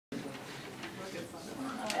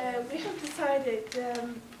we have decided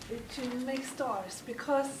to make stars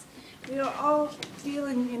because we are all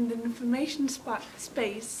dealing in the information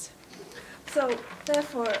space. So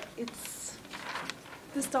therefore it's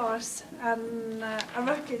the stars and a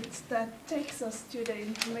rocket that takes us to the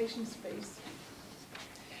information space.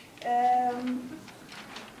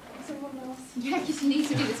 Someone else? Yeah, because you need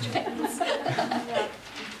to do the strengths.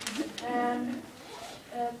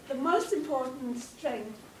 The most important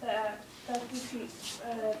strength that we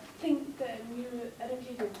think the new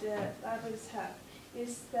educated libraries have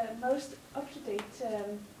is the most up-to-date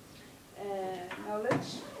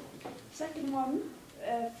knowledge. Second one,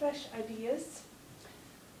 fresh ideas.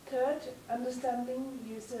 Third, understanding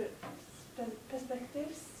user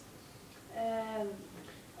perspectives.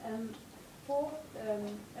 And fourth,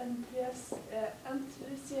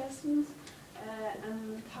 enthusiasm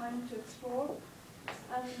and time to explore.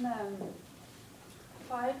 And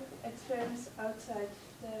five, experience outside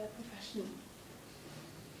the profession.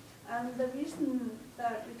 And the reason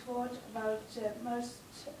that we thought about most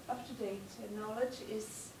up-to-date knowledge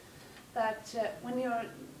is that when you're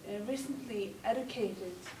recently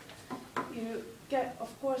educated, you get,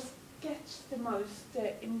 of course, get the most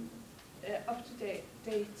up-to-date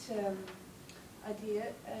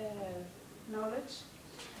knowledge,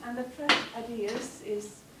 and the fresh ideas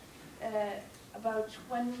is about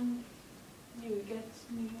when you get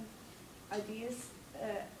new ideas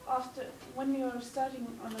when you're starting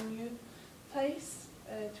on a new place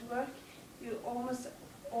to work. You almost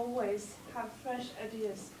always have fresh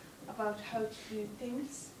ideas about how to do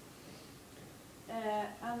things.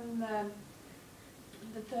 And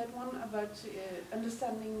the third one about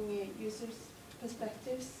understanding users'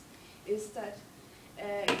 perspectives is that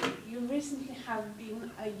you recently have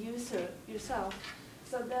been a user yourself,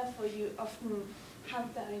 so therefore you often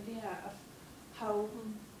have the idea of how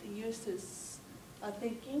the users are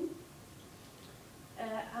thinking.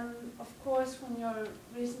 And of course, when you're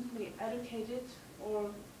recently educated or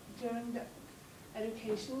during the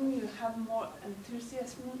education, you have more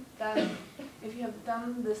enthusiasm than if you have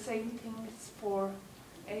done the same things for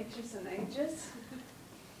ages and ages.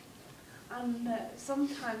 And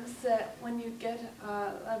sometimes when you get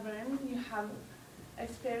a librarian, you have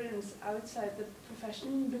experience outside the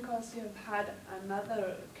profession because you have had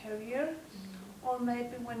another career, or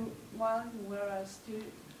maybe while you were a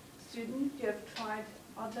student, you have tried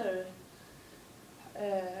other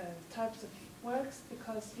types of works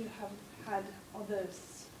because you have had other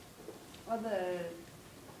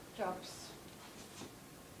jobs.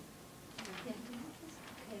 Yeah.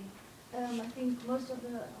 Okay. I think most of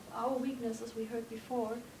our weaknesses we heard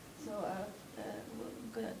before, so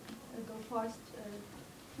we're going to go fast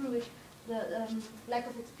through it. The lack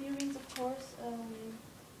of experience, of course,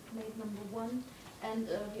 we made number one, and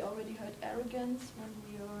we already heard arrogance when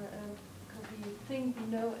we are, because we think we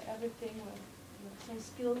know everything, we have some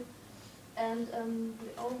skill, and we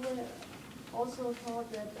also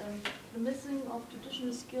thought that the missing of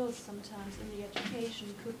traditional skills sometimes in the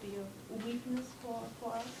education could be a weakness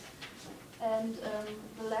for us. And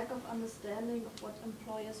the lack of understanding of what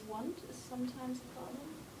employers want is sometimes a problem.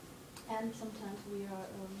 And sometimes we are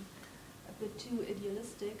a bit too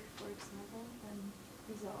idealistic, for example, and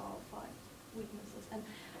these are our 5 weaknesses. And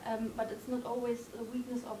but it's not always a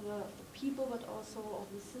weakness of the people, but also of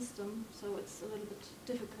the system. So it's a little bit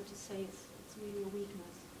difficult to say it's really a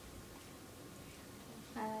weakness.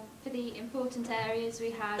 For the important areas,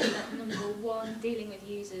 we had number 1, dealing with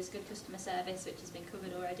users, good customer service, which has been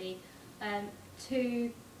covered already.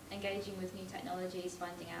 2, engaging with new technologies,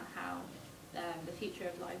 finding out how the future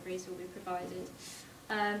of libraries will be provided.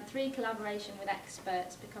 3, collaboration with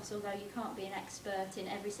experts, because although you can't be an expert in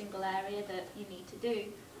every single area that you need to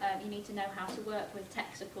do, you need to know how to work with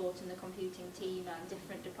tech support and the computing team and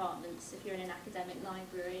different departments if you're in an academic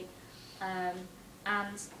library.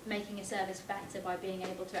 And making a service better by being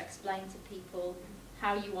able to explain to people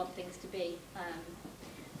how you want things to be.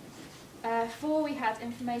 4, we had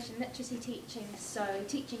information literacy teaching, so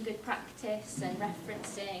teaching good practice and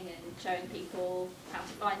referencing and showing people how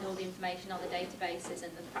to find all the information on the databases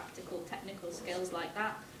and the practical technical skills like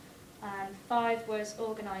that. And 5 was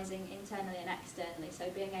organising internally and externally, so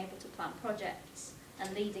being able to plan projects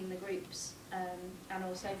and leading the groups, and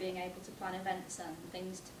also being able to plan events and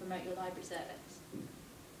things to promote your library service.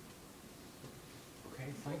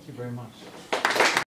 Okay, thank you very much.